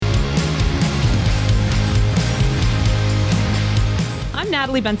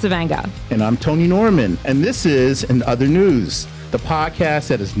Natalie Bencavanga. And I'm Tony Norman. And this is In Other News, the podcast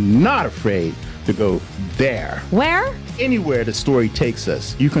that is not afraid to go there. Where? Anywhere the story takes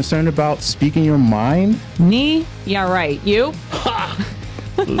us. You concerned about speaking your mind? Me? Yeah, right. You? Ha!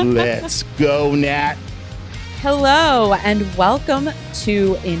 Let's go, Nat. Hello, and welcome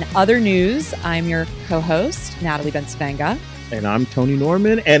to In Other News. I'm your co-host, Natalie Bencavanga. And I'm Tony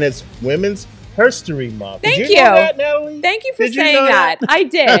Norman, and it's Women's History Month. Thank Did you. know that, Natalie? Thank you for Did you saying know that. that? I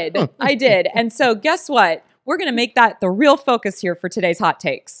did. I did. And so guess what? We're going to make that the real focus here for today's hot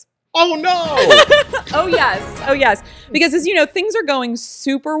takes. Oh, no. Oh, yes. Oh, yes. Because as you know, things are going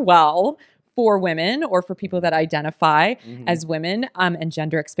super well for women or for people that identify as women and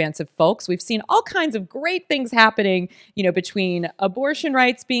gender expansive folks. We've seen all kinds of great things happening, you know, between abortion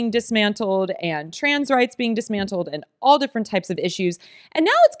rights being dismantled and trans rights being dismantled and all different types of issues. And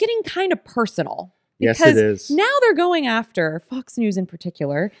now it's getting kind of personal. Yes, it is. Now they're going after Fox News in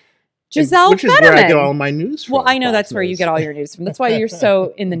particular, Giselle Which is Fetterman. where I get all my news from. Well, I know Fox that's where you News. get all your news from. That's why you're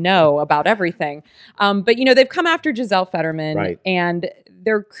so in the know about everything. But, you know, they've come after Giselle Fetterman Right. and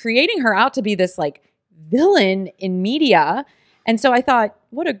they're creating her out to be this like villain in media. And so I thought,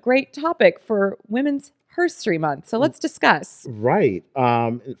 what a great topic for Women's History Month. So let's discuss. Right.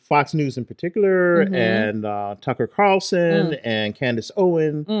 Fox News in particular and Tucker Carlson and Candace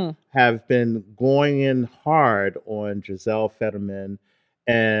Owen have been going in hard on Giselle Fetterman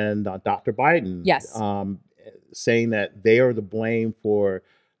and Dr. Biden. Yes. Saying that they are the blame for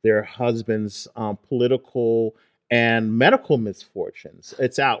their husband's political and medical misfortunes.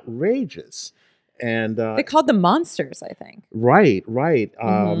 It's outrageous. And They called them monsters, I think. right.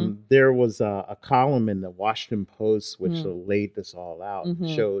 There was a column in the Washington Post which laid this all out and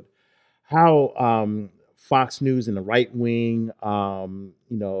showed how Fox News and the right wing,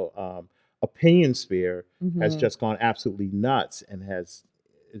 opinion sphere has just gone absolutely nuts and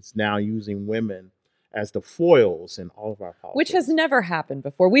is now using women as the foils in all of our politics. Which has never happened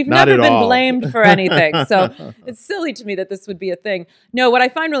before. We've Not never at been all. blamed for anything. So it's silly to me that this would be a thing. No, what I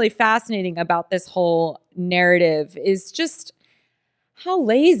find really fascinating about this whole narrative is just how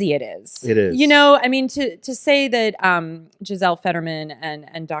lazy it is. It is. You know, I mean, to say that Giselle Fetterman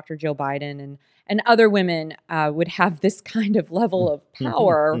and Dr. Jill Biden and other women would have this kind of level of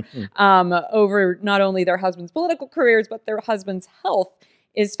power over not only their husbands' political careers, but their husbands' health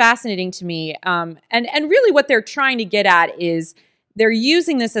is fascinating to me. And really what they're trying to get at is they're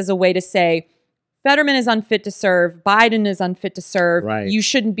using this as a way to say, Fetterman is unfit to serve, Biden is unfit to serve, Right. you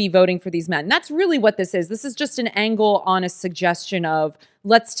shouldn't be voting for these men. That's really what this is. This is just an angle on a suggestion of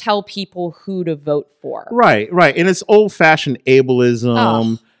let's tell people who to vote for. Right. And it's old-fashioned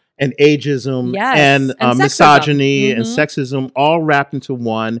ableism and ageism Yes, and and sexism. misogyny and sexism all wrapped into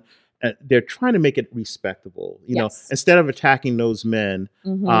one. They're trying to make it respectable, you know, Yes. instead of attacking those men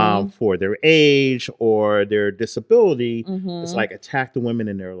for their age or their disability. It's like attack the women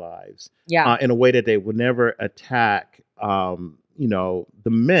in their lives Yeah. in a way that they would never attack, the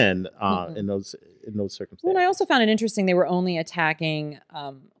men in those circumstances. Well, and I also found it interesting they were only attacking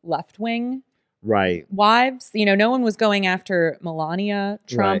left-wing Right. wives. You know, no one was going after Melania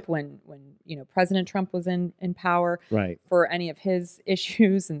Trump Right. when you know, President Trump was in power Right. for any of his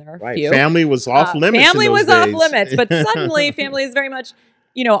issues, and there are a Right. few. Family was off limits. Family in those was off days. limits, but suddenly family is very much,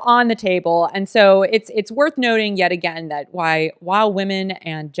 you know, on the table. And so it's worth noting yet again that while women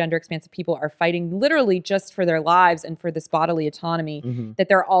and gender expansive people are fighting literally just for their lives and for this bodily autonomy, that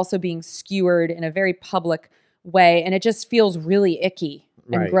they're also being skewered in a very public way. And it just feels really icky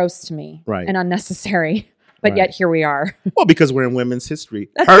and Right. gross to me Right. and unnecessary. But Right. yet here we are. Well, because we're in Women's History.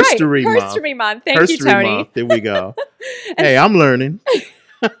 That's Herstory right. Month. Herstory Month. Thank Herstory you, Tony. Month. There we go. Hey, I'm learning.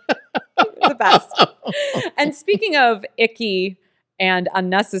 The best. And speaking of icky and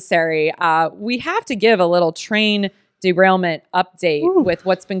unnecessary, we have to give a little train derailment update with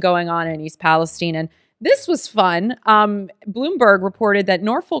what's been going on in East Palestine. And this was fun. Bloomberg reported that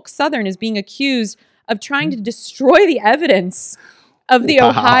Norfolk Southern is being accused of trying to destroy the evidence of the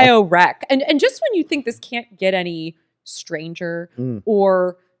Ohio wreck. And just when you think this can't get any stranger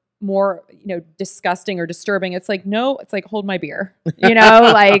or more, you know, disgusting or disturbing, it's like, no, it's like, hold my beer, you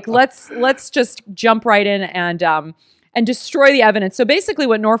know, like let's just jump right in and destroy the evidence. So basically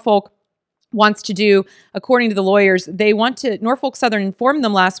what Norfolk wants to do, according to the lawyers, Norfolk Southern informed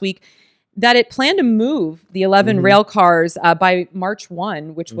them last week that it planned to move the 11 rail cars by March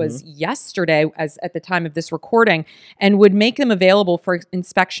 1, which was yesterday as at the time of this recording, and would make them available for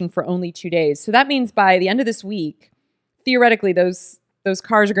inspection for only 2 days. So that means by the end of this week, theoretically, those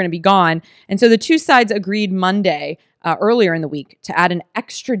cars are going to be gone. And so the two sides agreed Monday, earlier in the week, to add an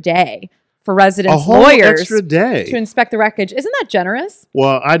extra day for A residents' whole lawyers extra day. to inspect the wreckage. Isn't that generous?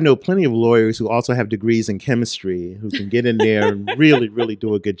 Well, I know plenty of lawyers who also have degrees in chemistry who can get in there and really, really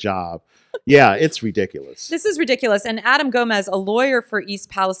do a good job. Yeah, it's ridiculous. This is ridiculous. And Adam Gomez, a lawyer for East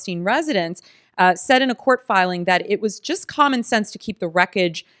Palestine residents, said in a court filing that it was just common sense to keep the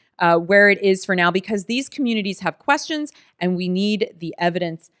wreckage where it is for now because these communities have questions and we need the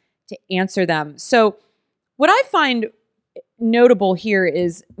evidence to answer them. So what I find notable here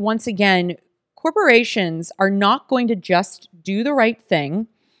is, once again, corporations are not going to just do the right thing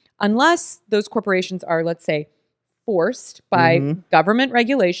unless those corporations are, let's say, forced by government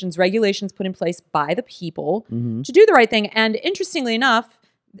regulations put in place by the people to do the right thing. And interestingly enough,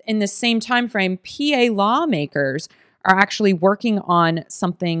 in the same time frame, PA lawmakers are actually working on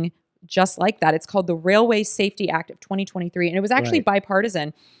something just like that. It's called the Railway Safety Act of 2023, and it was actually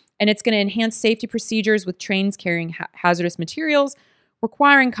bipartisan. And it's going to enhance safety procedures with trains carrying hazardous materials,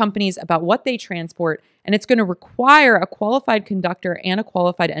 requiring companies about what they transport, and it's going to require a qualified conductor and a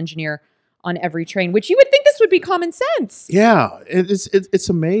qualified engineer on every train, which you would think this would be common sense. Yeah, it's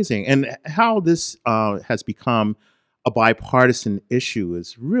amazing. And how this has become a bipartisan issue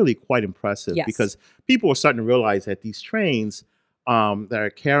is really quite impressive because people are starting to realize that these trains that are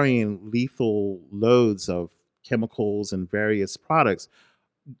carrying lethal loads of chemicals and various products,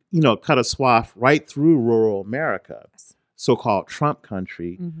 cut a swath right through rural America, so-called Trump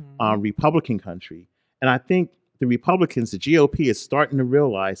country, Republican country. And I think the Republicans, the GOP, is starting to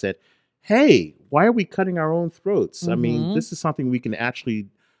realize that, hey, why are we cutting our own throats? I mean, this is something we can actually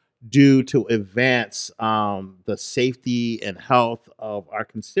do to advance the safety and health of our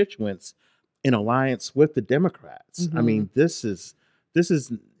constituents in alliance with the Democrats. I mean, this is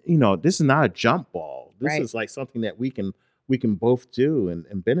not a jump ball. This is like something that we can both do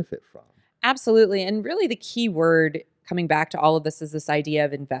and benefit from. Absolutely. And really the key word coming back to all of this is this idea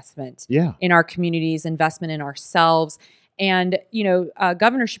of investment in our communities, investment in ourselves. And,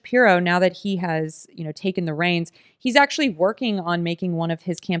 Governor Shapiro, now that he has, taken the reins, he's actually working on making one of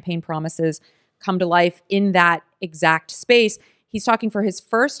his campaign promises come to life in that exact space. He's talking for his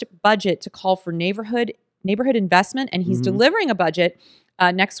first budget to call for neighborhood investment, and he's delivering a budget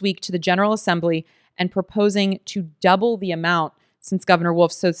next week to the General Assembly and proposing to double the amount since Governor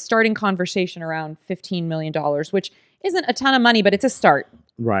Wolf. So starting conversation around $15 million, which isn't a ton of money, but it's a start.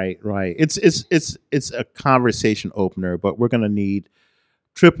 Right. It's a conversation opener, but we're going to need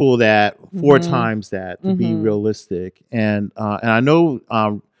triple that, 4 times that to be realistic. And I know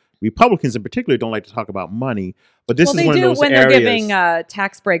Republicans in particular don't like to talk about money, but this is one of those areas. Well, they do when they're giving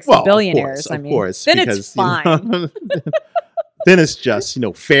tax breaks to billionaires. Of course, then it's fine. Then it's just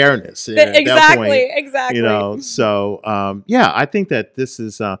fairness. Exactly. So I think that this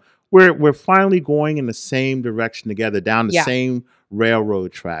is we're finally going in the same direction together, down the same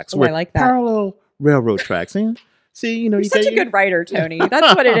railroad tracks. I like that. Parallel railroad tracks. And see, you're such a good writer, Tony.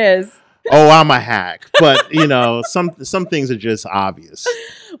 That's what it is. Oh, I'm a hack, but some things are just obvious.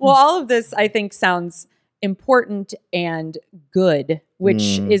 Well, all of this I think sounds important and good,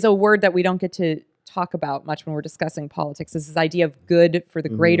 which is a word that we don't get to talk about much when we're discussing politics, is this idea of good for the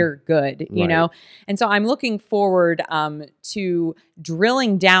greater good, you know? And so I'm looking forward to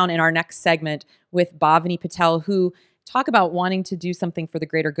drilling down in our next segment with Bhavani Patel, who talk about wanting to do something for the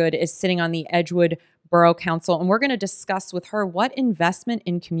greater good, is sitting on the Edgewood Borough Council. And we're going to discuss with her what investment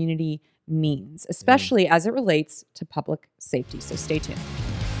in community means, especially as it relates to public safety. So stay tuned.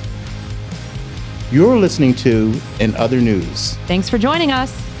 You're listening to In Other News. Thanks for joining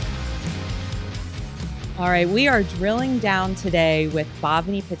us. All right, we are drilling down today with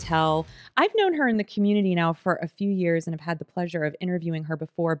Bhavani Patel. I've known her in the community now for a few years and have had the pleasure of interviewing her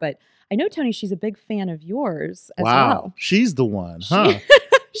before, but I know, Tony, she's a big fan of yours as well. She's the one, huh?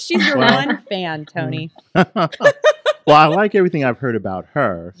 She's your one fan, Tony. Well, I like everything I've heard about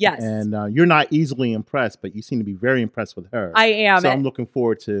her. Yes. And you're not easily impressed, but you seem to be very impressed with her. I am. So I'm looking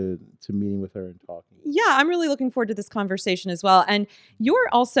forward to meeting with her and talking. Yeah, I'm really looking forward to this conversation as well. And you're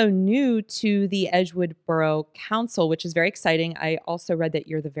also new to the Edgewood Borough Council, which is very exciting. I also read that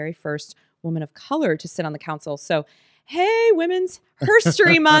you're the very first woman of color to sit on the council. So, hey, Women's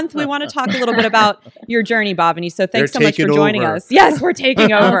Herstory Month. We want to talk a little bit about your journey, Bhavani. So thanks so much for joining us. Yes, we're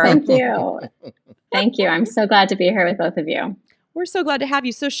taking over. Thank you. Thank you. I'm so glad to be here with both of you. We're so glad to have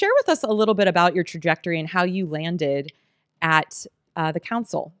you. So share with us a little bit about your trajectory and how you landed at the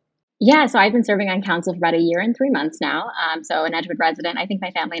council. Yeah, so I've been serving on council for about 1 year and 3 months now. So an Edgewood resident. I think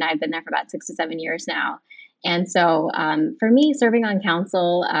my family and I have been there for about 6 to 7 years now. And so for me, serving on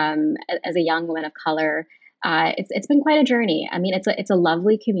council as a young woman of color, it's been quite a journey. I mean, it's a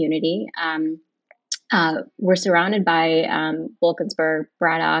lovely community. We're surrounded by Wilkinsburg,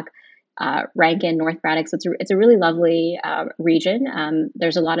 Braddock, Rankin, North Braddock. So it's a really lovely region.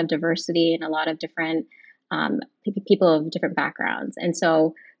 There's a lot of diversity and a lot of different people of different backgrounds. And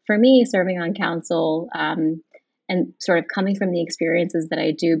so for me, serving on council and sort of coming from the experiences that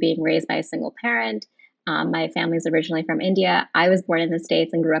I do, being raised by a single parent, my family's originally from India. I was born in the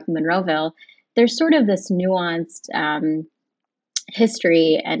States and grew up in Monroeville. There's sort of this nuanced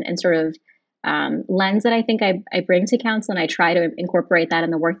history and sort of lens that I think I bring to council, and I try to incorporate that in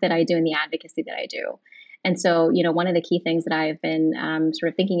the work that I do and the advocacy that I do. And so, one of the key things that I've been sort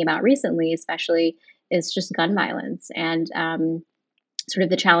of thinking about recently, especially, is just gun violence and sort of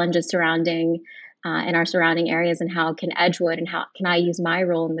the challenges surrounding in our surrounding areas, and how can Edgewood and how can I use my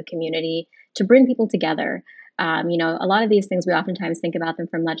role in the community to bring people together. A lot of these things we oftentimes think about them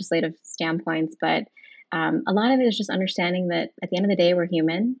from legislative standpoints, but a lot of it is just understanding that at the end of the day, we're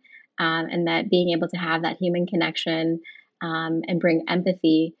human. And that being able to have that human connection and bring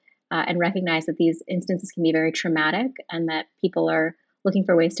empathy and recognize that these instances can be very traumatic and that people are looking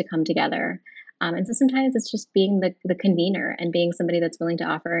for ways to come together. And so sometimes it's just being the convener and being somebody that's willing to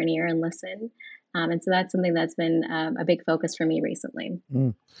offer an ear and listen. And so that's something that's been a big focus for me recently.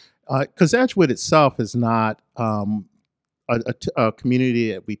 Because Edgewood itself is not a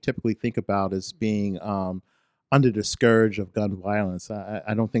community that we typically think about as being under the scourge of gun violence.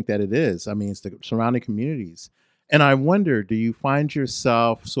 I don't think that it is. I mean, it's the surrounding communities. And I wonder, do you find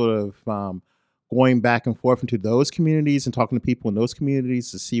yourself sort of going back and forth into those communities and talking to people in those communities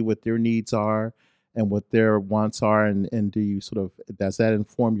to see what their needs are and what their wants are? And do you does that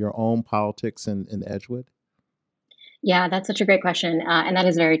inform your own politics in Edgewood? Yeah, that's such a great question. And that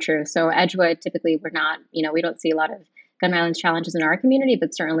is very true. So Edgewood, typically we're not, we don't see a lot of gun violence challenges in our community,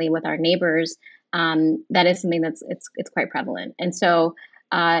 but certainly with our neighbors, that is something that's it's quite prevalent. And so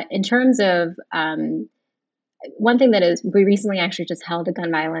in terms of one thing that is, we recently actually just held a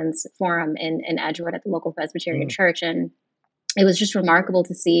gun violence forum in Edgewood at the local Presbyterian church. And it was just remarkable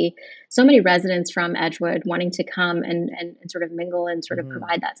to see so many residents from Edgewood wanting to come and sort of mingle and sort of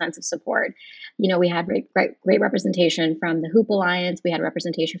provide that sense of support. We had great representation from the Hoop Alliance. We had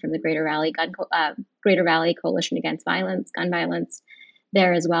representation from the Greater Valley Coalition Against Gun Violence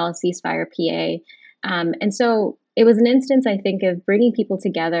there as well, Ceasefire PA. And so it was an instance, I think, of bringing people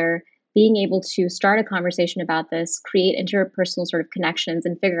together, being able to start a conversation about this, create interpersonal sort of connections,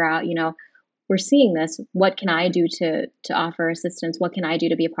 and figure out, we're seeing this. What can I do to offer assistance? What can I do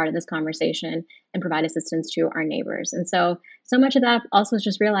to be a part of this conversation and provide assistance to our neighbors? And so much of that also is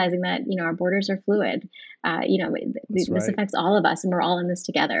just realizing that, our borders are fluid. This affects all of us, and we're all in this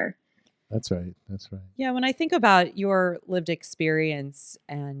together. That's right. Yeah, when I think about your lived experience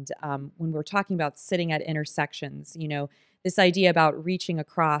and when we're talking about sitting at intersections, this idea about reaching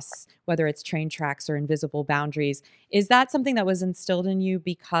across, whether it's train tracks or invisible boundaries, is that something that was instilled in you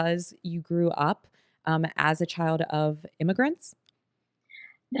because you grew up as a child of immigrants?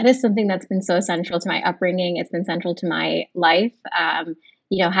 That is something that's been so central to my upbringing. It's been central to my life.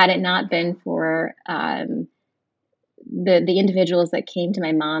 Had it not been for the individuals that came to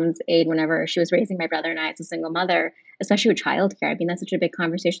my mom's aid whenever she was raising my brother and I as a single mother, especially with childcare. I mean, that's such a big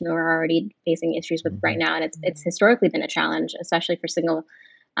conversation that we're already facing issues with right now. And it's historically been a challenge, especially for single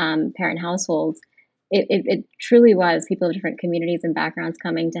parent households. It truly was people of different communities and backgrounds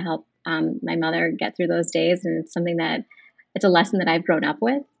coming to help my mother get through those days. And it's something it's a lesson that I've grown up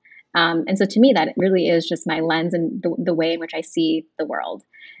with. And so to me, that really is just my lens and the way in which I see the world.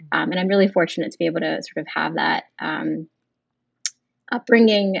 And I'm really fortunate to be able to sort of have that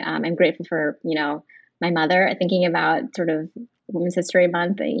upbringing. I'm grateful for, my mother, thinking about sort of Women's History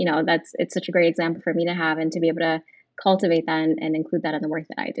Month. It's such a great example for me to have and to be able to cultivate that and include that in the work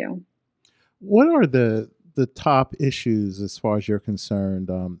that I do. What are the top issues as far as you're concerned,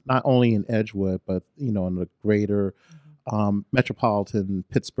 not only in Edgewood, but, in the greater metropolitan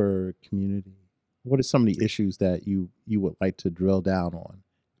Pittsburgh community? What are some of the issues that you would like to drill down on,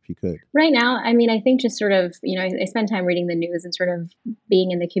 if you could? Right now, I mean, I think just sort of, I spend time reading the news and sort of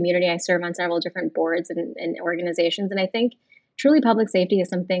being in the community. I serve on several different boards and organizations. And I think truly public safety is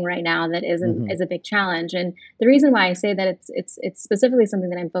something right now that is a big challenge. And the reason why I say that it's specifically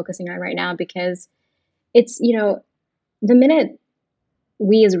something that I'm focusing on right now, because it's, the minute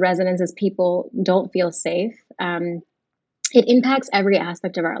we as residents, as people don't feel safe, it impacts every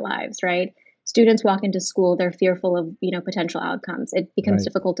aspect of our lives, right? Students walk into school, they're fearful of, potential outcomes. It becomes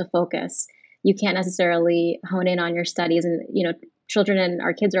difficult to focus. You can't necessarily hone in on your studies, and, children and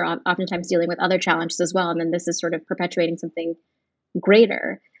our kids are oftentimes dealing with other challenges as well. And then this is sort of perpetuating something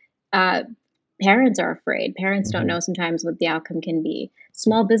greater. Parents are afraid. Parents don't know sometimes what the outcome can be.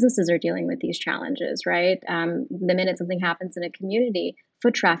 Small businesses are dealing with these challenges, right? The minute something happens in a community,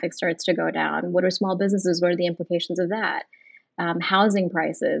 foot traffic starts to go down. What are small businesses? What are the implications of that? Housing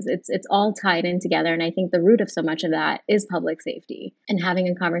prices. It's all tied in together. And I think the root of so much of that is public safety and having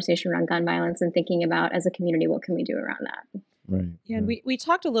a conversation around gun violence and thinking about, as a community, what can we do around that? Right. Yeah, and we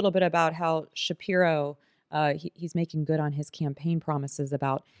talked a little bit about how Shapiro, he's making good on his campaign promises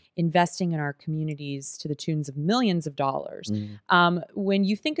about investing in our communities to the tunes of millions of dollars. When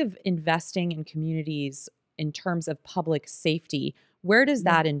you think of investing in communities in terms of public safety, where does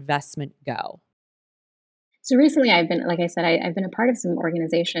that investment go? So recently, I've been, like I said, I've been a part of some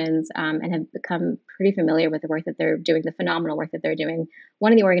organizations and have become pretty familiar with the work that they're doing, the phenomenal work that they're doing.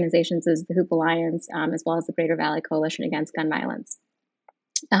 One of the organizations is the Hoop Alliance, as well as the Greater Valley Coalition Against Gun Violence.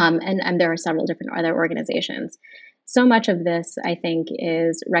 And there are several different other organizations. So much of this, I think,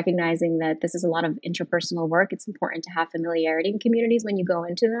 is recognizing that this is a lot of interpersonal work. It's important to have familiarity in communities when you go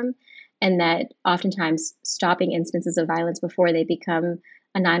into them, and that oftentimes stopping instances of violence before they become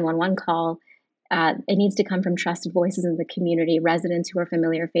a 911 call, it needs to come from trusted voices in the community, residents who are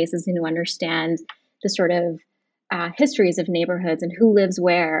familiar faces and who understand the sort of histories of neighborhoods and who lives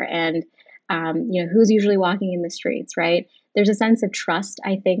where and who's usually walking in the streets, right? There's a sense of trust,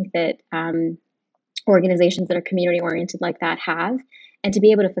 I think, that organizations that are community oriented like that have, and to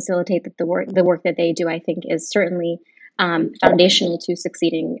be able to facilitate the work that they do, I think, is certainly foundational to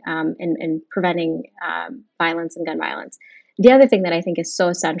succeeding in preventing violence and gun violence. The other thing that I think is so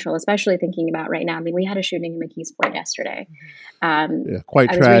essential, especially thinking about right now, I mean, we had a shooting in McKeesport yesterday.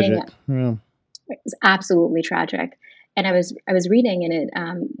 Quite tragic. It was absolutely tragic. And I was reading, and it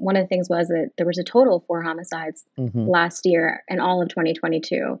one of the things was that there was a total of 4 homicides last year and all of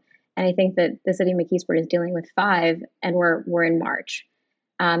 2022. And I think that the city of McKeesport is dealing with 5, and we're in March.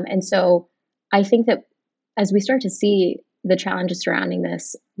 And so I think that as we start to see the challenges surrounding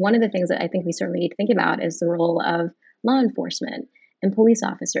this, one of the things that I think we certainly need to think about is the role of law enforcement and police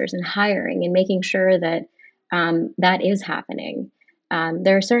officers and hiring and making sure that that is happening.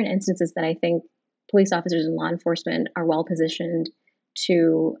 There are certain instances that I think police officers and law enforcement are well positioned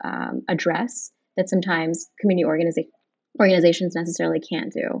to address that sometimes community organizations necessarily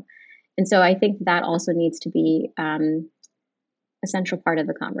can't do. And so I think that also needs to be a central part of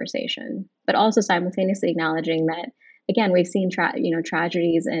the conversation, but also simultaneously acknowledging that, again, we've seen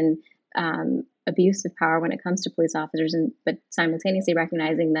tragedies and abuse of power when it comes to police officers, but simultaneously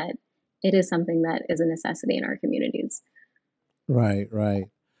recognizing that it is something that is a necessity in our communities. Right.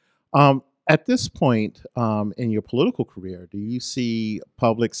 At this point in your political career, do you see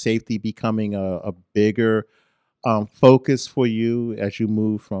public safety becoming a bigger focus for you as you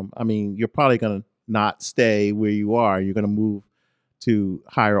move from, I mean, you're probably going to not stay where you are. You're going to move to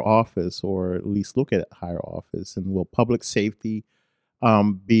higher office, or at least look at higher office. And will public safety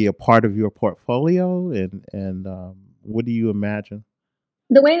be a part of your portfolio? And what do you imagine?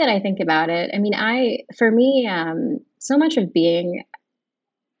 The way that I think about it, I mean, for me, so much of being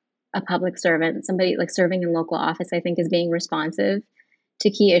a public servant, somebody like serving in local office, I think, is being responsive to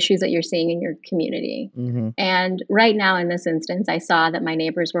key issues that you're seeing in your community. And right now, in this instance, I saw that my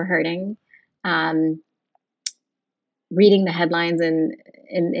neighbors were hurting. Reading the headlines in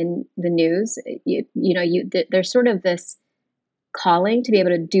the news, there's sort of this calling to be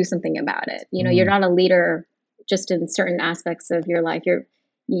able to do something about it. You're not a leader just in certain aspects of your life.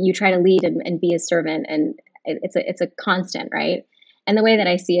 You try to lead and be a servant, and it's a constant, right? And the way that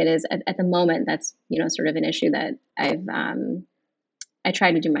I see it is at the moment, that's sort of an issue that I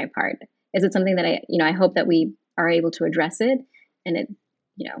try to do my part. Is it something that I hope that we are able to address it and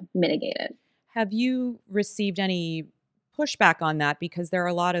mitigate it? Have you received any pushback on that? Because there are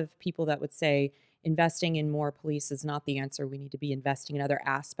a lot of people that would say investing in more police is not the answer. We need to be investing in other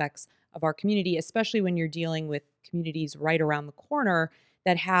aspects of our community, especially when you're dealing with communities right around the corner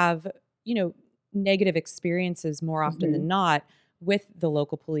that have, negative experiences more often than not with the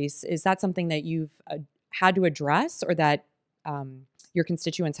local police. Is that something that you've had to address, or that your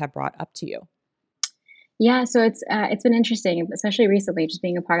constituents have brought up to you? Yeah, so it's been interesting, especially recently, just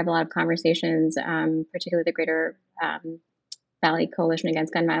being a part of a lot of conversations, particularly the Greater Valley Coalition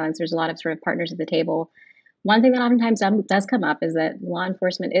Against Gun Violence. There's a lot of sort of partners at the table. One thing that oftentimes does come up is that law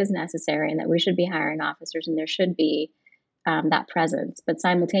enforcement is necessary and that we should be hiring officers and there should be that presence, but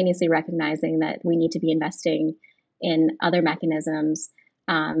simultaneously recognizing that we need to be investing in other mechanisms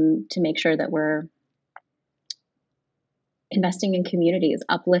to make sure that we're investing in communities,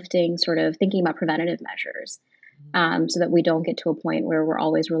 uplifting, sort of thinking about preventative measures, so that we don't get to a point where we're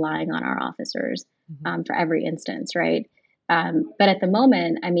always relying on our officers for every instance, right? But at the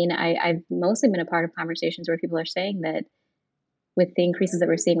moment, I mean, I've mostly been a part of conversations where people are saying that with the increases that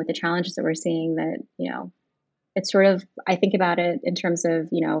we're seeing, with the challenges that we're seeing, that, it's sort of, I think about it in terms of,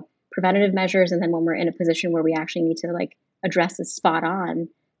 preventative measures. And then when we're in a position where we actually need to like address this spot on,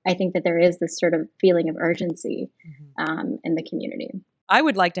 I think that there is this sort of feeling of urgency in the community. I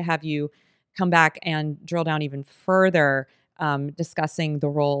would like to have you come back and drill down even further, discussing the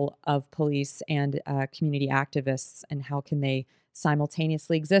role of police and community activists and how can they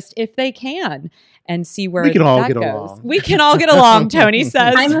simultaneously exist if they can, and see where we can all that get goes. along. We can all get along, Tony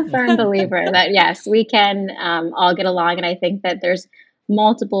says. I'm a firm believer that yes, we can all get along, and I think that there's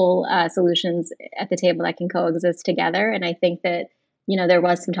multiple solutions at the table that can coexist together. And I think that there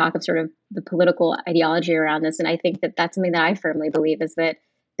was some talk of sort of the political ideology around this, and I think that that's something that I firmly believe is that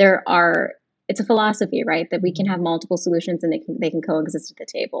it's a philosophy, right? That we can have multiple solutions and they can coexist at the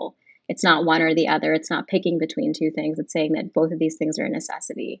table. It's not one or the other. It's not picking between two things. It's saying that both of these things are a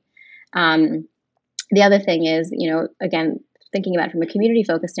necessity. The other thing is, again, thinking about it from a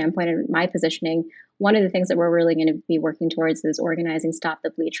community-focused standpoint and my positioning, one of the things that we're really going to be working towards is organizing Stop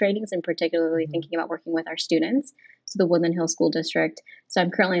the Bleed trainings, and particularly thinking about working with our students, so the Woodland Hills School District. So I'm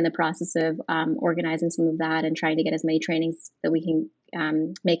currently in the process of organizing some of that and trying to get as many trainings that we can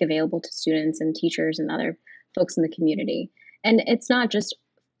make available to students and teachers and other folks in the community. And it's not just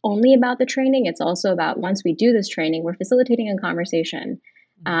only about the training. It's also about, once we do this training, we're facilitating a conversation.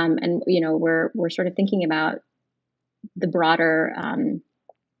 And, we're sort of thinking about the broader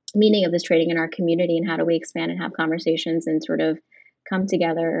meaning of this training in our community, and how do we expand and have conversations and sort of come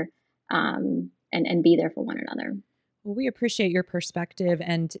together and be there for one another. Well, we appreciate your perspective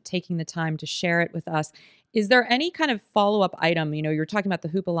and taking the time to share it with us. Is there any kind of follow-up item? You're talking about the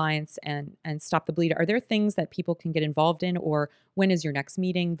Hoop Alliance and Stop the Bleed. Are there things that people can get involved in, or when is your next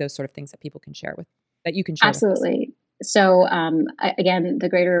meeting? Those sort of things that people can share that you can share Absolutely. With us. So again, the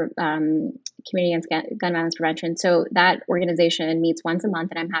Greater Community Against Gun Violence Prevention. So that organization meets once a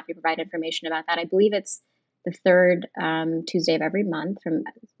month, and I'm happy to provide information about that. I believe it's the third Tuesday of every month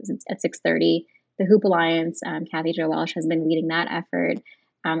at 6:30. The Hoop Alliance, Kathy Jo Welsh has been leading that effort.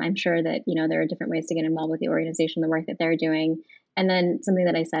 I'm sure that, there are different ways to get involved with the organization, the work that they're doing. And then something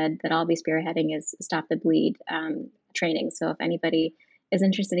that I said that I'll be spearheading is Stop the Bleed training. So if anybody is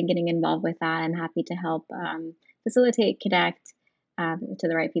interested in getting involved with that, I'm happy to help facilitate, connect to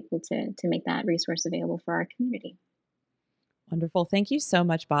the right people to make that resource available for our community. Wonderful. Thank you so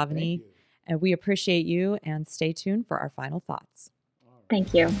much, Bhavani. And we appreciate you, and stay tuned for our final thoughts.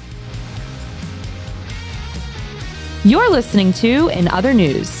 Thank you. You're listening to In Other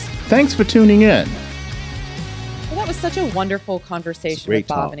News. Thanks for tuning in. Well, that was such a wonderful conversation with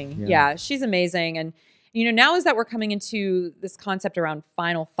Bhavani. Yeah, she's amazing. And, now is that we're coming into this concept around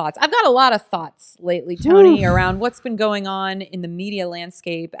final thoughts. I've got a lot of thoughts lately, Tony, around what's been going on in the media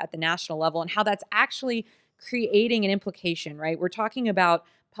landscape at the national level and how that's actually creating an implication, right? We're talking about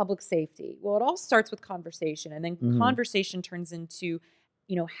public safety. Well, it all starts with conversation, and then conversation turns into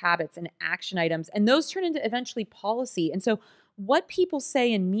habits and action items, and those turn into eventually policy. And so what people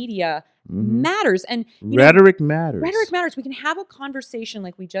say in media matters. And rhetoric matters. Rhetoric matters. We can have a conversation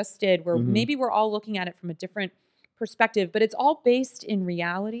like we just did where maybe we're all looking at it from a different perspective, but it's all based in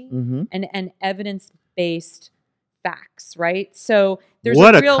reality and evidence-based facts, right? So there's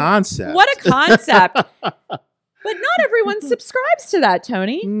a concept. What a concept. But not everyone subscribes to that,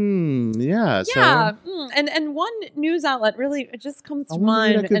 Tony. Yeah. And one news outlet really just comes to who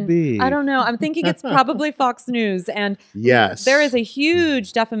mind. that could be. I don't know. I'm thinking it's probably Fox News. And yes, there is a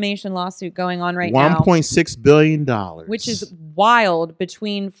huge defamation lawsuit going on right now. $1.6 billion. Which is wild,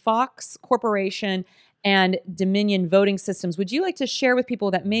 between Fox Corporation and Dominion Voting Systems. Would you like to share with people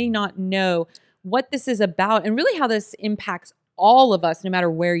that may not know what this is about and really how this impacts all of us, no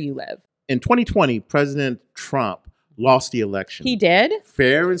matter where you live? In 2020, President Trump lost the election. He did?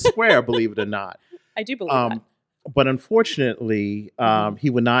 Fair and square, believe it or not. I do believe that. But unfortunately, he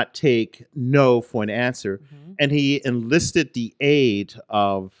would not take no for an answer. And he enlisted the aid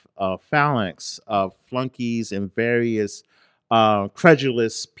of phalanx, of flunkies and various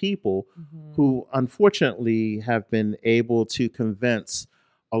credulous people who unfortunately have been able to convince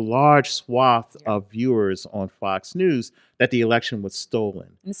a large swath of viewers on Fox News that the election was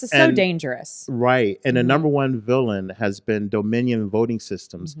stolen. This is so dangerous. Right. And the number one villain has been Dominion Voting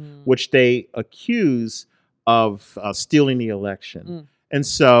Systems, which they accuse of stealing the election. And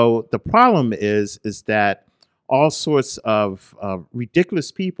so the problem is that all sorts of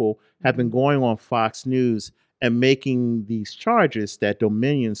ridiculous people have been going on Fox News and making these charges that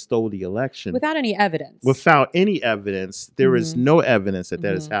Dominion stole the election. Without any evidence. Without any evidence. There is no evidence that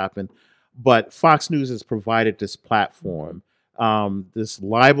has happened. But Fox News has provided this platform, this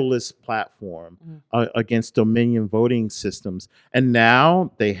libelous platform against Dominion voting systems. And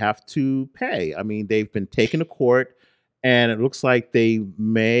now they have to pay. I mean, they've been taken to court, and it looks like they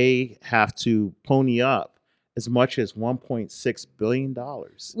may have to pony up as much as $1.6 billion.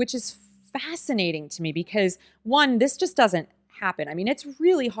 Which is fascinating to me because, one, this just doesn't happen. I mean, it's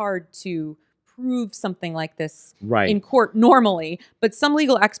really hard to prove something like this in court normally, but some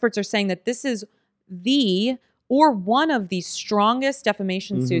legal experts are saying that this is one of the strongest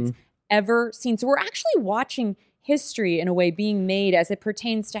defamation suits ever seen. So we're actually watching history in a way being made as it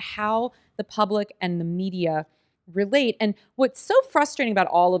pertains to how the public and the media relate. And what's so frustrating about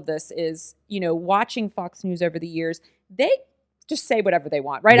all of this is, watching Fox News over the years, they just say whatever they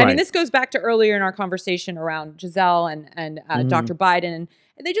want, right? I mean, this goes back to earlier in our conversation around Giselle and Dr. Biden,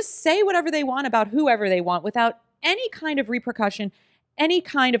 and they just say whatever they want about whoever they want without any kind of repercussion, any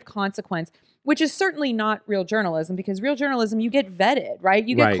kind of consequence, which is certainly not real journalism, because real journalism, you get vetted, right?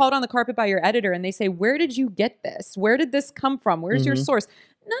 You get called on the carpet by your editor and they say, where did you get this? Where did this come from? Where's your source?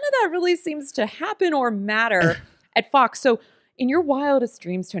 None of that really seems to happen or matter at Fox. So in your wildest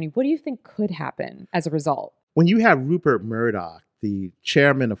dreams, Tony, what do you think could happen as a result? When you have Rupert Murdoch, the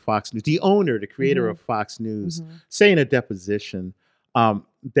chairman of Fox News, the owner, the creator of Fox News, say in a deposition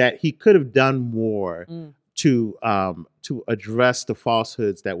that he could have done more to address the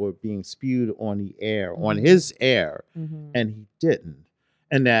falsehoods that were being spewed on the air, on his air, and he didn't.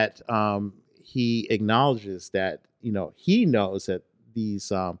 And that he acknowledges that, he knows that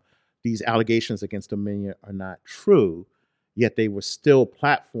these allegations against Dominion are not true, yet they were still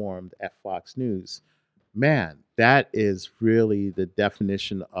platformed at Fox News. Man, that is really the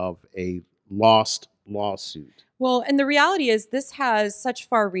definition of a lost lawsuit. Well, and the reality is this has such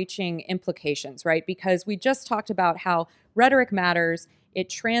far-reaching implications, right? Because we just talked about how rhetoric matters. It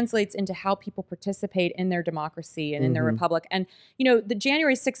translates into how people participate in their democracy and in their republic. And, the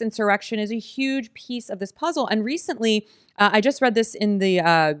January 6th insurrection is a huge piece of this puzzle. And recently, I just read this in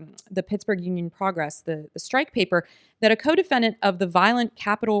the Pittsburgh Union Progress, the strike paper, that a co-defendant of the violent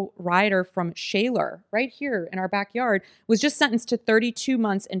Capitol rioter from Shaler, right here in our backyard, was just sentenced to 32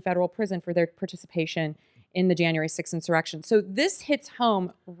 months in federal prison for their participation in the January 6th insurrection. So this hits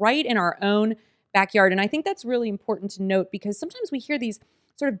home right in our own backyard. And I think that's really important to note, because sometimes we hear these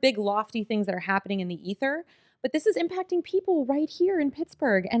sort of big lofty things that are happening in the ether, but this is impacting people right here in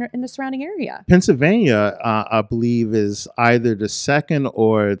Pittsburgh and in the surrounding area. Pennsylvania, I believe, is either the second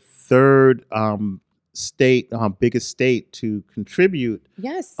or third biggest state to contribute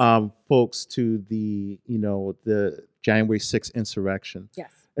folks to the January 6th insurrection.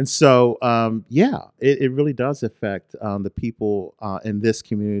 Yes. And so, it really does affect the people in this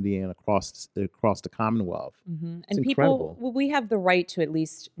community and across the Commonwealth. And incredible. People, we have the right to at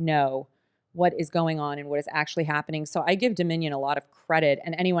least know what is going on and what is actually happening. So I give Dominion a lot of credit,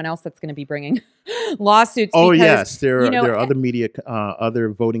 and anyone else that's going to be bringing lawsuits. Oh, yes. There are other media, other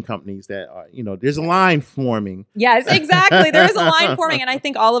voting companies that are, there's a line forming. Yes, exactly. There is a line forming. And I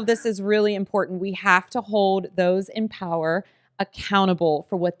think all of this is really important. We have to hold those in power accountable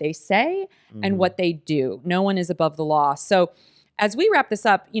for what they say and what they do. No one is above the law. So as we wrap this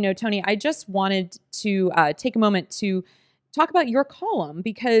up, Tony, I just wanted to take a moment to talk about your column,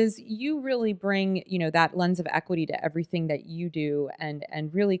 because you really bring, that lens of equity to everything that you do, and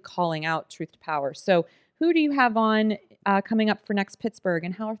really calling out truth to power. So who do you have on coming up for Next Pittsburgh,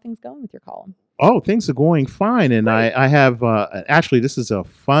 and how are things going with your column? Oh, things are going fine. And I have, actually, this is a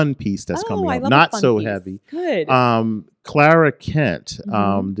fun piece that's coming up. Not so piece. Heavy. Good. Clara Kent,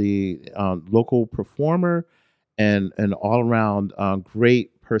 the local performer and an all-around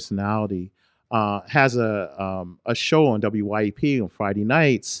great personality, has a show on WYEP on Friday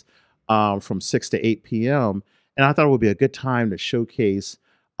nights from 6 to 8 p.m. And I thought it would be a good time to showcase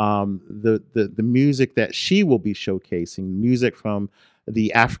the music that she will be showcasing, music from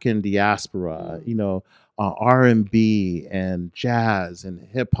the African diaspora, R&B and jazz and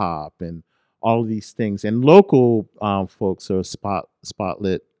hip hop and all of these things. And local folks are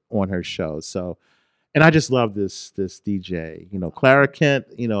spotlit on her show. So, and I just love this DJ, Clara Kent,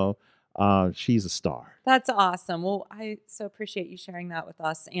 she's a star. That's awesome. Well, I so appreciate you sharing that with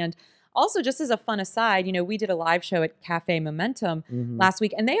us. And also, just as a fun aside, we did a live show at Cafe Momentum last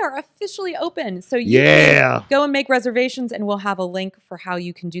week, and they are officially open. So you can go and make reservations, and we'll have a link for how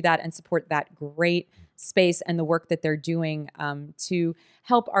you can do that and support that great space and the work that they're doing to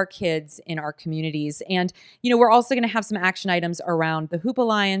help our kids in our communities. And, we're also going to have some action items around the Hoop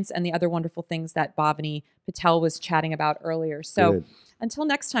Alliance and the other wonderful things that Bhavani Patel was chatting about earlier. So until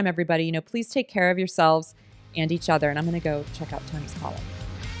next time, everybody, please take care of yourselves and each other. And I'm going to go check out Tony's column.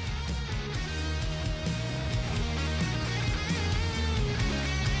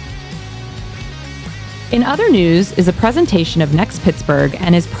 In Other News is a presentation of Next Pittsburgh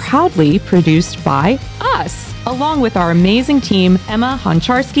and is proudly produced by us, along with our amazing team, Emma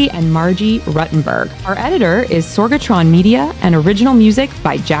Honcharski and Margie Ruttenberg. Our editor is Sorgatron Media and original music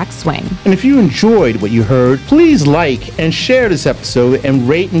by Jack Swing. And if you enjoyed what you heard, please like and share this episode and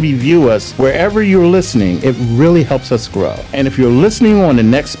rate and review us wherever you're listening. It really helps us grow. And if you're listening on the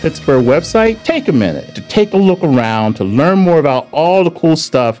Next Pittsburgh website, take a minute to take a look around to learn more about all the cool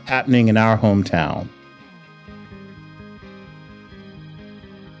stuff happening in our hometown.